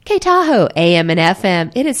K Tahoe, AM and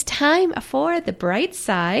FM. It is time for The Bright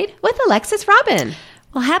Side with Alexis Robin.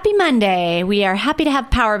 Well, happy Monday. We are happy to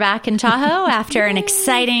have power back in Tahoe after an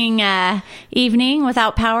exciting evening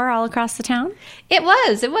without power all across the town. It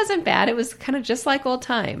was. It wasn't bad. It was kind of just like old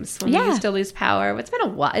times when we used to lose power. It's been a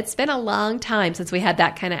while. It's been a long time since we had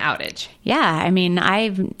that kind of outage. Yeah. I mean,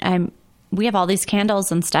 we have all these candles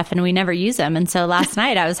and stuff and we never use them. And so last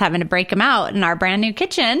night I was having to break them out in our brand new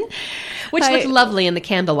kitchen. Which looked lovely in the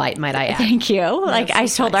candlelight, might I add. Thank you. I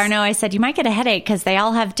told Arno, I said, you might get a headache because they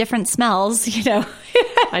all have different smells, you know.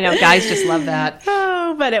 I know, guys just love that.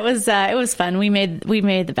 Oh, but it was fun. We made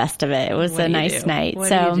the best of it. It was a nice night. What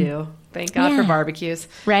do you do? Thank God for barbecues.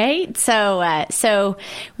 Right? So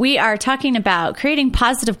we are talking about creating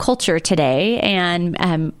positive culture today,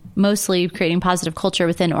 and mostly creating positive culture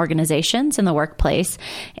within organizations in the workplace.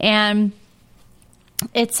 And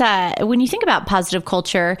it's when you think about positive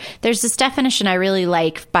culture, there's this definition I really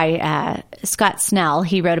like by Scott Snell.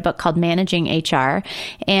 He wrote a book called Managing HR,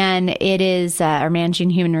 and it is or Managing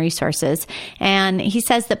Human Resources. And he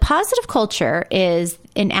says that positive culture is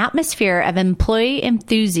an atmosphere of employee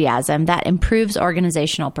enthusiasm that improves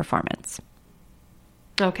organizational performance.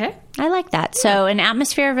 Okay. I like that. So an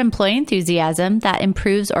atmosphere of employee enthusiasm that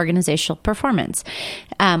improves organizational performance.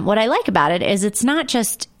 What I like about it is it's not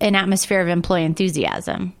just an atmosphere of employee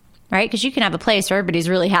enthusiasm, right? Because you can have a place where everybody's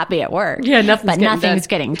really happy at work, nothing's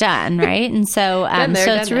getting done, right? And so,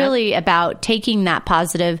 it's really about taking that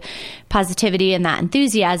positivity and that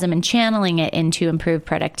enthusiasm and channeling it into improved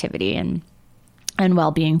productivity and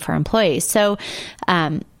well-being for employees.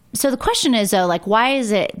 So the question is, though, like, why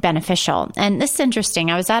is it beneficial? And this is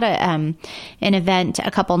interesting. I was at an event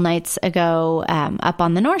a couple nights ago up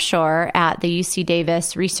on the North Shore at the UC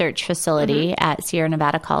Davis Research Facility at Sierra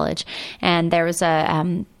Nevada College. And there was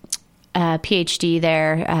a PhD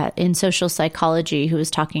there in social psychology who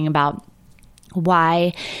was talking about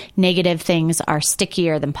why negative things are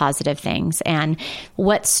stickier than positive things. And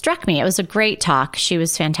what struck me, it was a great talk. She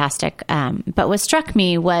was fantastic. But what struck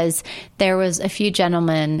me was there was a few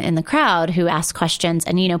gentlemen in the crowd who asked questions,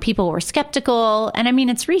 and, you know, people were skeptical. And I mean,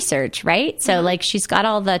 it's research, right? So like, she's got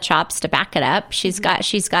all the chops to back it up. She's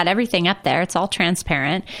got everything up there. It's all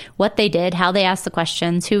transparent, what they did, how they asked the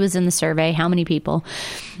questions, who was in the survey, how many people.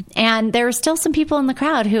 And there were still some people in the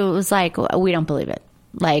crowd who was like, we don't believe it.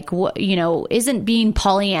 Like, you know, isn't being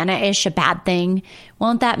Pollyanna-ish a bad thing?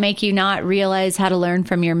 Won't that make you not realize how to learn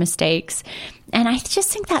from your mistakes? And I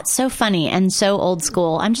just think that's so funny and so old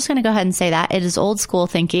school. I'm just going to go ahead and say that. It is old school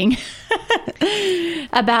thinking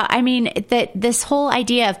that this whole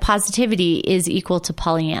idea of positivity is equal to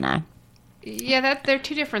Pollyanna. Yeah, they're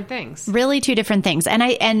two different things. Really two different things.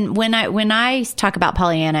 And when I talk about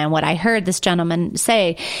Pollyanna and what I heard this gentleman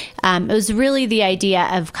say, it was really the idea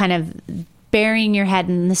of kind of burying your head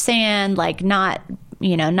in the sand, like not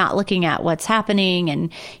looking at what's happening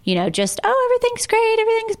and, you know, just, everything's great,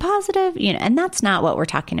 everything's positive, you know, and that's not what we're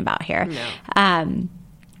talking about here. No.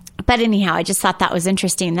 But anyhow, I just thought that was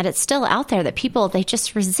interesting that it's still out there that people, they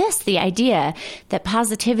just resist the idea that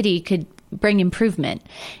positivity could bring improvement.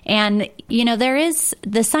 And, you know, there is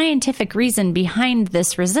the scientific reason behind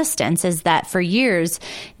this resistance is that for years,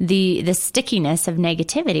 the stickiness of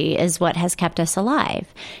negativity is what has kept us alive.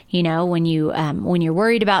 You know, when you're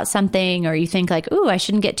worried about something or you think like, ooh, I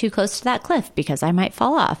shouldn't get too close to that cliff because I might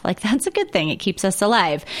fall off. Like, that's a good thing. It keeps us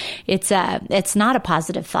alive. It's not a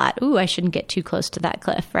positive thought. Ooh, I shouldn't get too close to that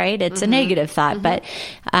cliff, right? It's a negative thought, but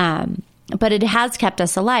it has kept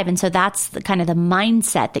us alive. And so that's the kind of the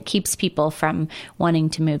mindset that keeps people from wanting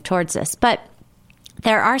to move towards this. But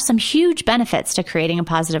there are some huge benefits to creating a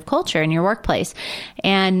positive culture in your workplace.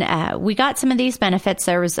 And we got some of these benefits.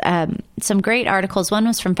 There was some great articles. One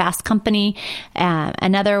was from Fast Company.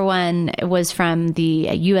 Another one was from the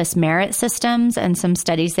U.S. Merit Systems and some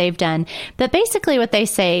studies they've done. But basically what they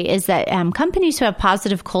say is that companies who have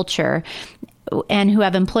positive culture and who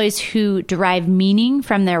have employees who derive meaning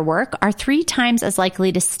from their work are 3 times as likely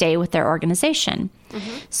to stay with their organization.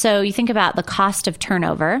 So you think about the cost of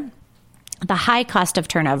turnover, the high cost of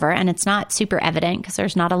turnover, and it's not super evident because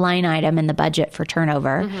there's not a line item in the budget for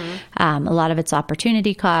turnover. A lot of it's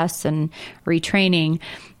opportunity costs and retraining.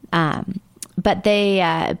 But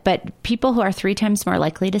people who are 3 times more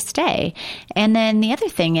likely to stay. And then the other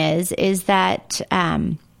thing is that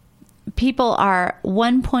people are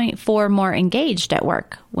 1.4 more engaged at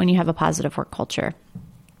work when you have a positive work culture.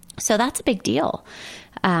 So that's a big deal.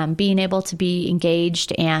 Being able to be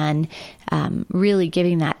engaged and really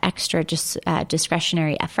giving that extra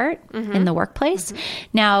discretionary effort in the workplace.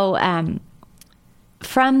 Now,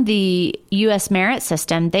 from the U.S. merit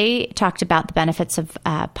system, they talked about the benefits of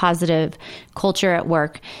positive culture at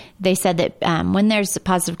work. They said that when there's a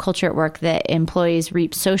positive culture at work, that employees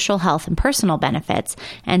reap social, health, and personal benefits.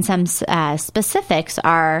 And some specifics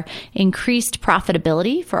are increased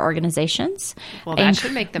profitability for organizations. Well, that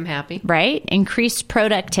should make them happy. Right? Increased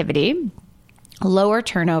productivity, lower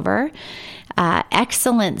turnover,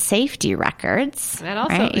 excellent safety records. That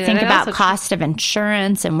also, right? You think about cost of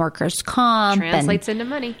insurance and workers' comp. Translates into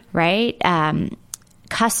money. Right?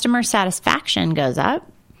 Customer satisfaction goes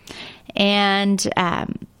up. And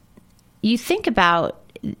you think about,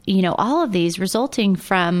 all of these resulting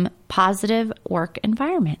from positive work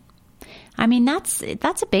environment. I mean, that's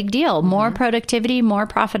a big deal. More productivity, more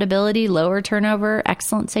profitability, lower turnover,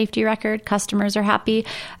 excellent safety record, customers are happy.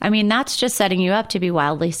 I mean, that's just setting you up to be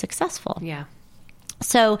wildly successful. Yeah.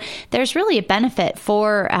 So there's really a benefit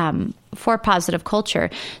for positive culture.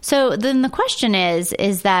 So then the question is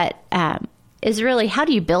really, how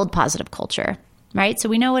do you build positive culture? Right? So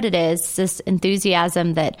we know what it is, this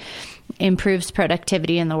enthusiasm that improves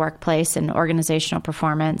productivity in the workplace and organizational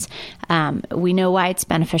performance. We know why it's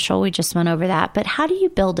beneficial. We just went over that. But how do you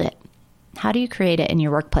build it? How do you create it in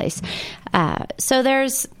your workplace? So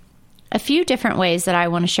there's a few different ways that I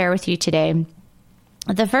want to share with you today.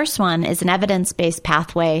 The first one is an evidence-based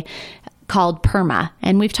pathway called PERMA.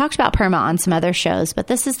 And we've talked about PERMA on some other shows, but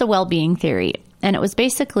this is the well-being theory. And it was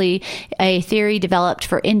basically a theory developed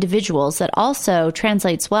for individuals that also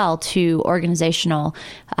translates well to organizational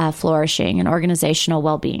flourishing and organizational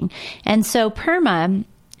well-being. And so PERMA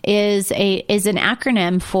is an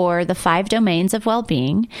acronym for the 5 domains of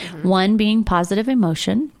well-being, one being positive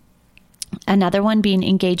emotion, another one being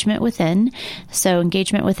engagement within. So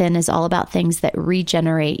engagement within is all about things that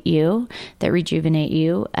regenerate you, that rejuvenate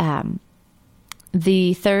you.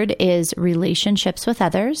 The third is relationships with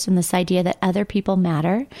others, and this idea that other people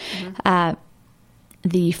matter.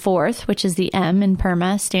 The fourth, which is the M in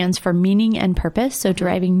PERMA, stands for meaning and purpose. So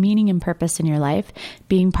deriving meaning and purpose in your life,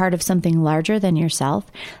 being part of something larger than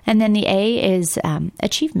yourself. And then the A is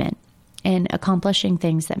achievement and accomplishing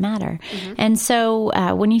things that matter. And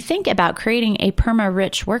so when you think about creating a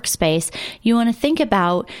PERMA-rich workspace, you want to think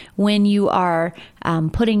about when you are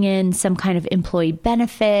putting in some kind of employee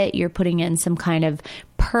benefit, you're putting in some kind of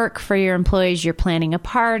perk for your employees, you're planning a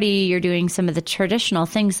party, you're doing some of the traditional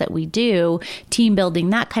things that we do, team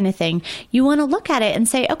building, that kind of thing. You want to look at it and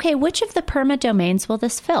say, okay, which of the PERMA domains will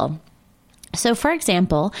this fill? So, for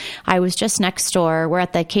example, I was just next door. We're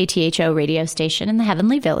at the KTHO radio station in the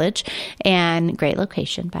Heavenly Village, and great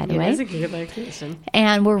location, by the way. It is a good location.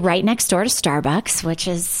 And we're right next door to Starbucks, which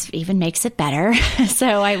even makes it better. It's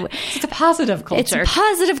a positive culture. It's a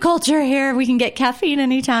positive culture here. We can get caffeine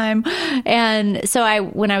anytime. And so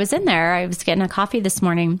when I was in there, I was getting a coffee this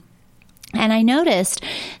morning. And I noticed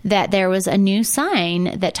that there was a new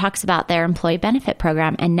sign that talks about their employee benefit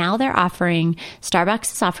program. And now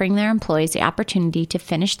Starbucks is offering their employees the opportunity to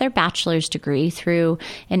finish their bachelor's degree through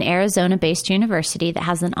an Arizona-based university that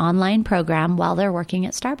has an online program while they're working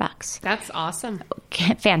at Starbucks. That's awesome.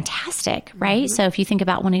 Fantastic, right? So if you think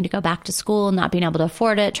about wanting to go back to school and not being able to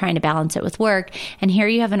afford it, trying to balance it with work, and here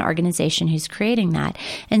you have an organization who's creating that.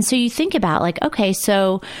 And so you think about okay,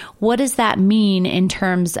 so what does that mean in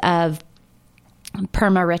terms of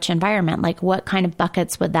PERMA-rich environment? Like, what kind of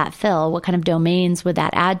buckets would that fill? What kind of domains would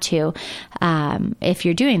that add to if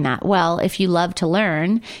you're doing that? Well, if you love to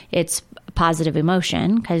learn, it's positive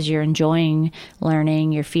emotion because you're enjoying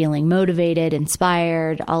learning, you're feeling motivated,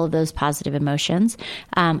 inspired, all of those positive emotions.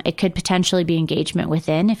 It could potentially be engagement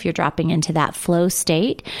within if you're dropping into that flow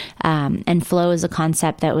state. And flow is a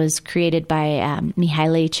concept that was created by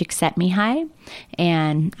Mihaly Csikszentmihalyi.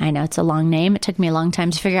 And I know it's a long name. It took me a long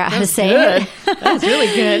time to figure out how to say it. That's really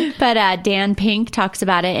good. But Dan Pink talks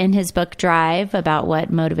about it in his book Drive, about what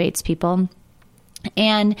motivates people.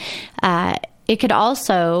 And it could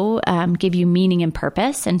also give you meaning and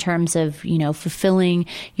purpose in terms of, fulfilling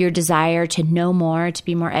your desire to know more, to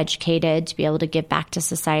be more educated, to be able to give back to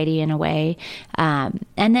society in a way. And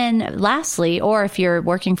then lastly, or if you're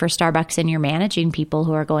working for Starbucks and you're managing people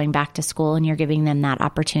who are going back to school and you're giving them that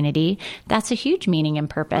opportunity, that's a huge meaning and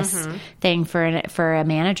purpose thing for a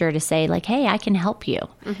manager to say, hey, I can help you.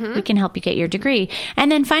 We can help you get your degree. And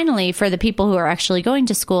then finally, for the people who are actually going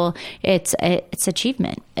to school, it's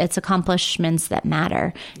achievement. It's accomplishments that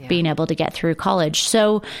matter, being able to get through college.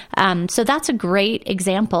 So that's a great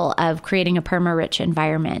example of creating a PERMA-rich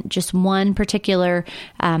environment, just one particular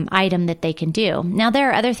item that they can do. Now, there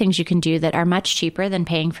are other things you can do that are much cheaper than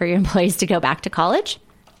paying for your employees to go back to college.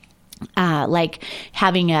 like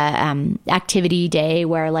having a activity day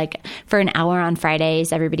where like for an hour on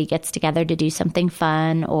Fridays, everybody gets together to do something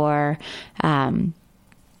fun, or,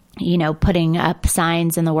 putting up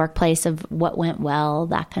signs in the workplace of what went well,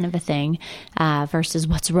 that kind of a thing, versus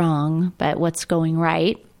what's wrong, but what's going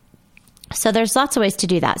right. So there's lots of ways to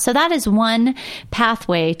do that. So that is one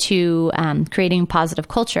pathway to creating positive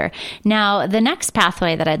culture. Now, the next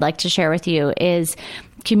pathway that I'd like to share with you is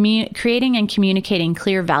creating and communicating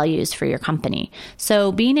clear values for your company.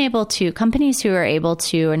 So being able to, companies who are able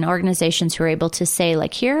to, and organizations who are able to say,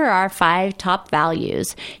 like, here are our 5 top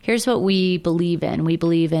values. Here's what we believe in. We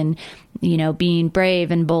believe in, being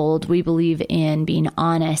brave and bold. We believe in being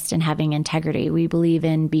honest and having integrity. We believe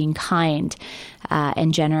in being kind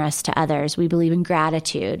and generous to others. We believe in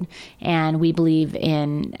gratitude, and we believe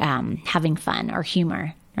in having fun or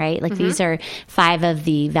humor. Right? Like these are 5 of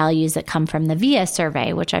the values that come from the VIA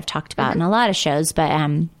survey, which I've talked about in a lot of shows, but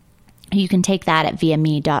you can take that at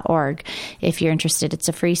viame.org if you're interested. It's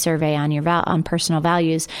a free survey on your on personal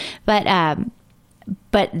values.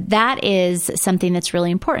 But that is something that's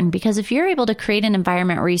really important, because if you're able to create an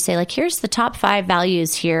environment where you say, like, here's the top 5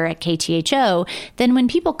 values here at KTHO, then when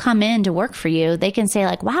people come in to work for you, they can say,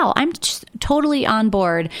 like, wow, I'm just totally on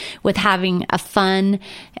board with having a fun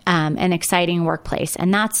and exciting workplace.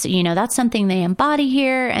 And that's, that's something they embody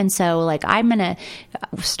here. And so, like, I'm going to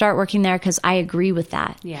start working there because I agree with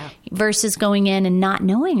that. Yeah. Versus going in and not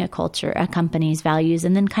knowing a company's values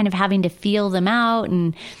and then kind of having to feel them out.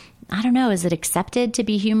 And I don't know, is it accepted to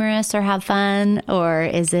be humorous or have fun? Or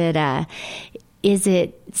is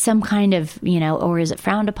it some kind of, or is it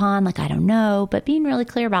frowned upon? Like, I don't know. But being really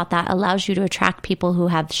clear about that allows you to attract people who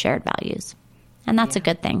have shared values. And that's a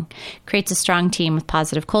good thing. Creates a strong team with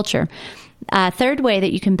positive culture. Third way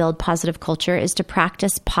that you can build positive culture is to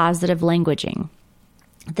practice positive languaging.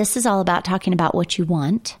 This is all about talking about what you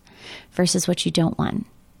want versus what you don't want.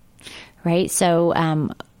 Right? So,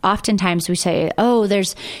 oftentimes we say, oh,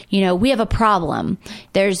 there's, we have a problem.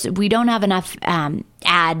 We don't have enough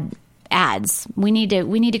ads. We need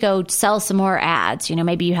to go sell some more ads.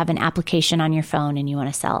 Maybe you have an application on your phone and you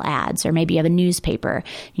want to sell ads, or maybe you have a newspaper.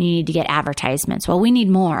 You need to get advertisements. Well, we need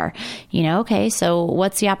more, okay. So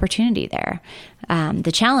what's the opportunity there?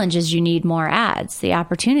 The challenge is you need more ads. The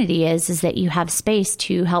opportunity is that you have space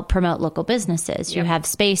to help promote local businesses. Yep. You have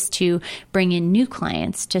space to bring in new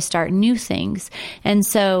clients, to start new things. And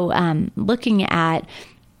so, looking at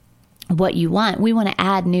what you want, we want to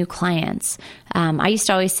add new clients. I used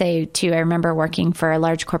to always say too, I remember working for a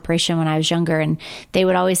large corporation when I was younger, and they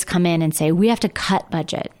would always come in and say, we have to cut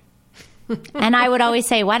budget. And I would always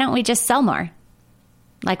say, why don't we just sell more?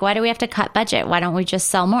 Like, why do we have to cut budget? Why don't we just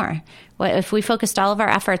sell more? Well, if we focused all of our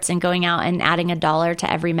efforts in going out and adding $1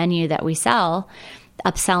 to every menu that we sell,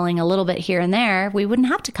 upselling a little bit here and there, we wouldn't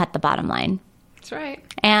have to cut the bottom line. That's right.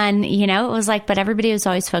 And, it was like, but everybody was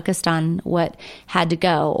always focused on what had to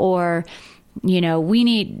go. Or, we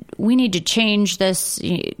need to change this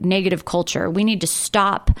negative culture. We need to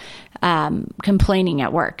stop complaining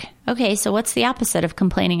at work. Okay, so what's the opposite of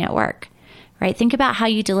complaining at work? Right? Think about how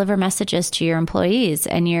you deliver messages to your employees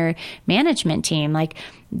and your management team. Like,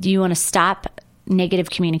 do you want to stop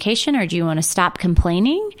negative communication, or do you want to stop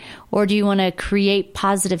complaining, or do you want to create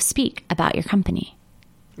positive speak about your company?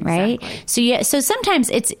 Right? Exactly. So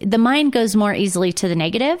sometimes the mind goes more easily to the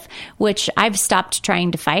negative, which I've stopped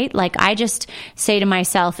trying to fight. Like, I just say to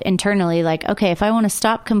myself internally, like, okay, if I want to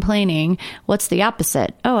stop complaining, what's the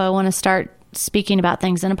opposite? Oh, I want to start speaking about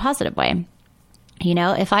things in a positive way.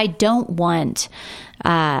 If I don't want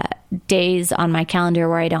days on my calendar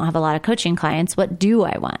where I don't have a lot of coaching clients, what do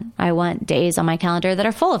I want? I want days on my calendar that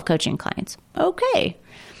are full of coaching clients. Okay.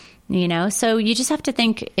 So you just have to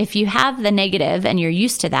think, if you have the negative and you're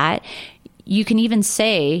used to that, you can even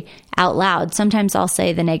say out loud. Sometimes I'll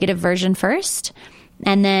say the negative version first,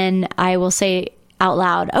 and then I will say out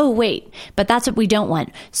loud, oh, wait, but that's what we don't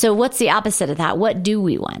want. So what's the opposite of that? What do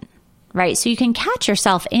we want? Right. So you can catch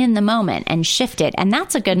yourself in the moment and shift it. And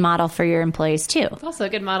that's a good model for your employees too. It's also a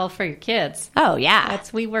good model for your kids. Oh, yeah.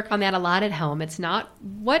 We work on that a lot at home. It's not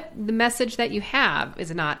what the message that you have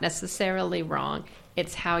is not necessarily wrong.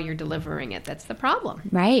 It's how you're delivering it. That's the problem.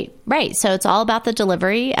 Right. So it's all about the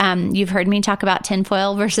delivery. You've heard me talk about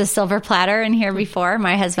tinfoil versus silver platter in here before.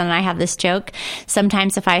 My husband and I have this joke.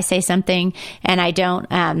 Sometimes if I say something and I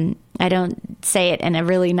don't say it in a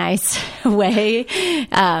really nice way,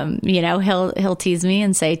 he'll tease me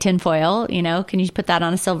and say tinfoil, can you put that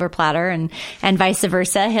on a silver platter, and vice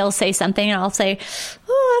versa. He'll say something and I'll say,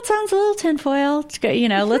 oh, that sounds a little tinfoil.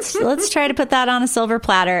 Let's try to put that on a silver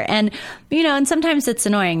platter. And, and sometimes it's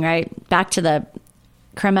annoying, right? Back to the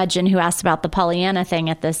curmudgeon who asked about the Pollyanna thing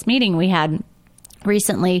at this meeting we had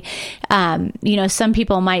recently, some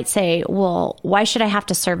people might say, well, why should I have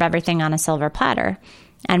to serve everything on a silver platter?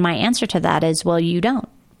 And my answer to that is, well, you don't.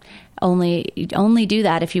 Only do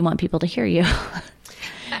that if you want people to hear you.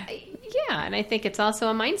 Yeah, and I think it's also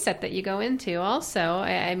a mindset that you go into also.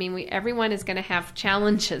 I mean, everyone is going to have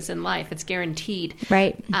challenges in life. It's guaranteed.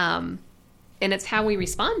 Right. And it's how we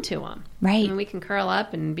respond to them. Right. I mean, we can curl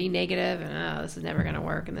up and be negative and, this is never going to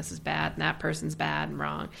work and this is bad and that person's bad and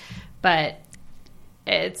wrong. But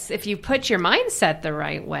if you put your mindset the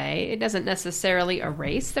right way, it doesn't necessarily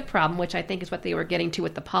erase the problem, which I think is what they were getting to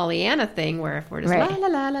with the Pollyanna thing, where if we're just la, la,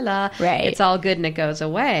 la, la, la, it's all good and it goes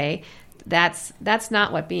away. That's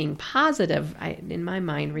not what being positive, in my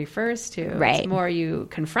mind, refers to. Right. It's more you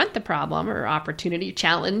confront the problem or opportunity,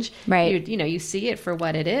 challenge. Right. You see it for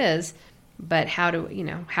what it is, but how do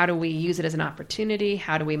we use it as an opportunity?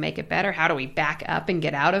 How do we make it better? How do we back up and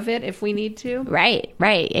get out of it if we need to? Right.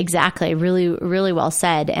 Exactly. Really, really well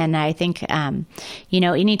said. And I think,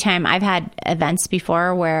 anytime I've had events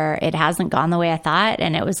before where it hasn't gone the way I thought,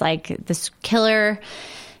 and it was like this killer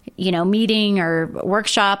meeting or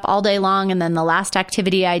workshop all day long. And then the last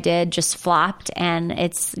activity I did just flopped. And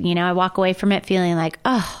it's, I walk away from it feeling like,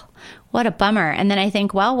 oh, what a bummer. And then I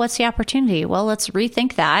think, well, what's the opportunity? Well, let's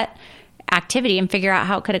rethink that activity and figure out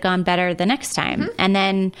how it could have gone better the next time. Mm-hmm. And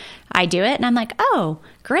then I do it and I'm like, oh,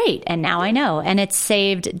 great. And now I know. And it's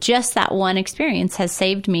saved, just that one experience has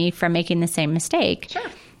saved me from making the same mistake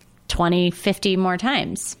 20, 50 more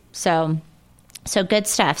times. So good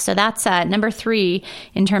stuff. So that's number 3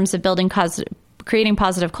 in terms of creating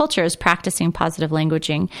positive culture is practicing positive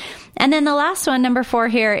languaging. And then the last one, number 4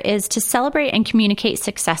 here, is to celebrate and communicate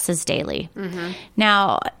successes daily. Mm-hmm.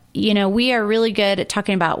 Now, we are really good at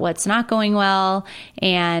talking about what's not going well,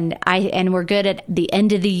 and we're good at the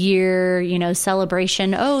end of the year,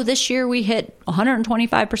 celebration. Oh, this year we hit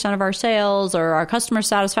 125% of our sales, or our customer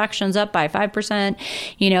satisfaction's up by 5%,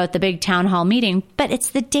 at the big town hall meeting. But it's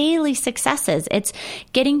the daily successes. It's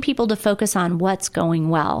getting people to focus on what's going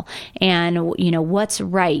well and, what's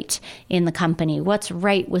right in the company, what's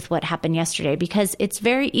right with what happened yesterday, because it's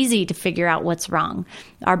very easy to figure out what's wrong.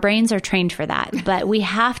 Our brains are trained for that, but we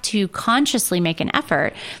have to consciously make an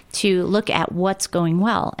effort to look at what's going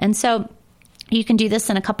well. And so you can do this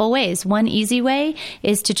in a couple ways. One easy way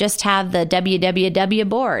is to just have the WWW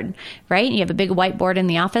board, right? You have a big whiteboard in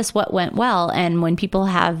the office, what went well. And when people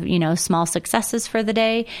have, small successes for the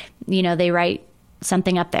day, they write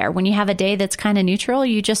something up there. When you have a day that's kind of neutral,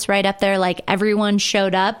 you just write up there like everyone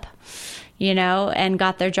showed up, and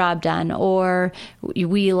got their job done, or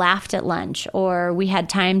we laughed at lunch, or we had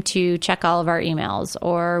time to check all of our emails,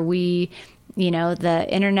 or we, the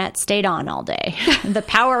internet stayed on all day. The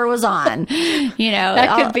power was on,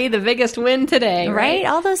 That could be the biggest win today, right?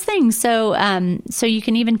 All those things. So, so you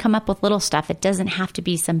can even come up with little stuff. It doesn't have to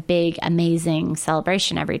be some big, amazing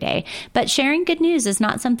celebration every day. But sharing good news is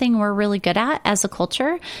not something we're really good at as a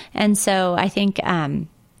culture. And so I think,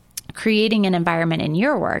 creating an environment in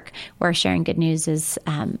your work where sharing good news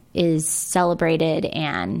is celebrated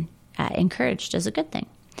and encouraged is a good thing.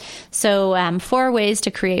 So 4 ways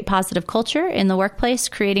to create positive culture in the workplace: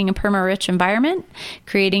 creating a perma-rich environment,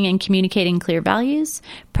 creating and communicating clear values,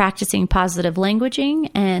 practicing positive languaging,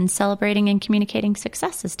 and celebrating and communicating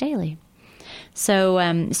successes daily. So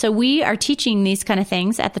we are teaching these kind of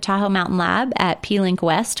things at the Tahoe Mountain Lab at P-Link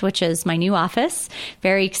West, which is my new office.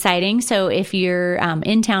 Very exciting. So if you're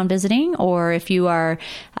in town visiting, or if you are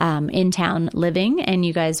in town living and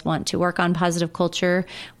you guys want to work on positive culture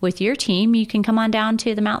with your team, you can come on down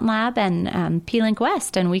to the Mountain Lab and P-Link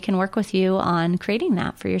West, and we can work with you on creating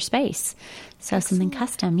that for your space. So Excellent. Something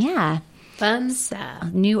custom. Yeah. Fun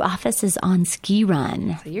stuff. New office is on Ski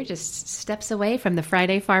Run. So you're just steps away from the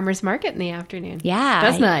Friday Farmers Market in the afternoon. Yeah.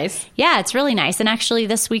 That's nice. Yeah, it's really nice. And actually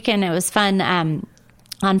this weekend it was fun.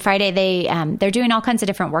 On Friday, they're doing all kinds of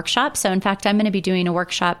different workshops. So, in fact, I'm going to be doing a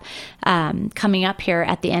workshop coming up here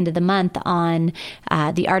at the end of the month on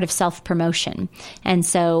the art of self-promotion. And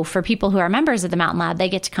so, for people who are members of the Mountain Lab, they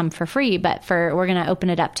get to come for free. But we're going to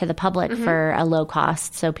open it up to the public for a low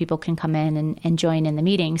cost, so people can come in and join in the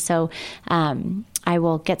meeting. So, I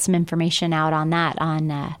will get some information out on that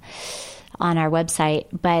on our website.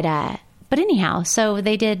 But anyhow, so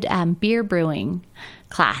they did beer brewing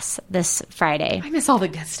class this Friday. I miss all the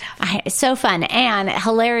good stuff. It's so fun and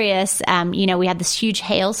hilarious. We had this huge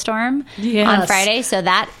hailstorm on Friday, so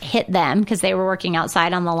that hit them because they were working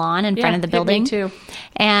outside on the lawn in front of the building. Me too.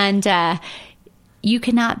 And you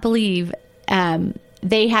cannot believe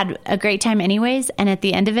they had a great time anyways. And at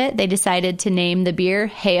the end of it, they decided to name the beer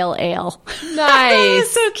Hail Ale.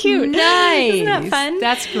 Nice. So cute. Nice. Isn't that fun?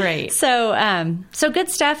 That's great. So good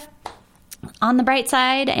stuff on the Bright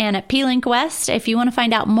Side and at P-Link West. If you want to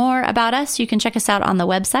find out more about us, you can check us out on the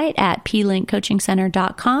website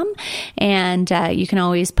atplinkcoachingcenter.com. And you can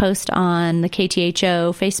always post on the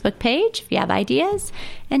KTHO Facebook page if you have ideas.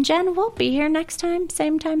 And Jen, we'll be here next time,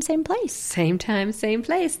 same place. Same time, same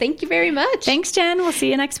place. Thank you very much. Thanks, Jen. We'll see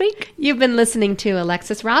you next week. You've been listening to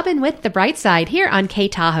Alexis Robin with The Bright Side here on K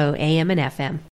Tahoe AM and FM.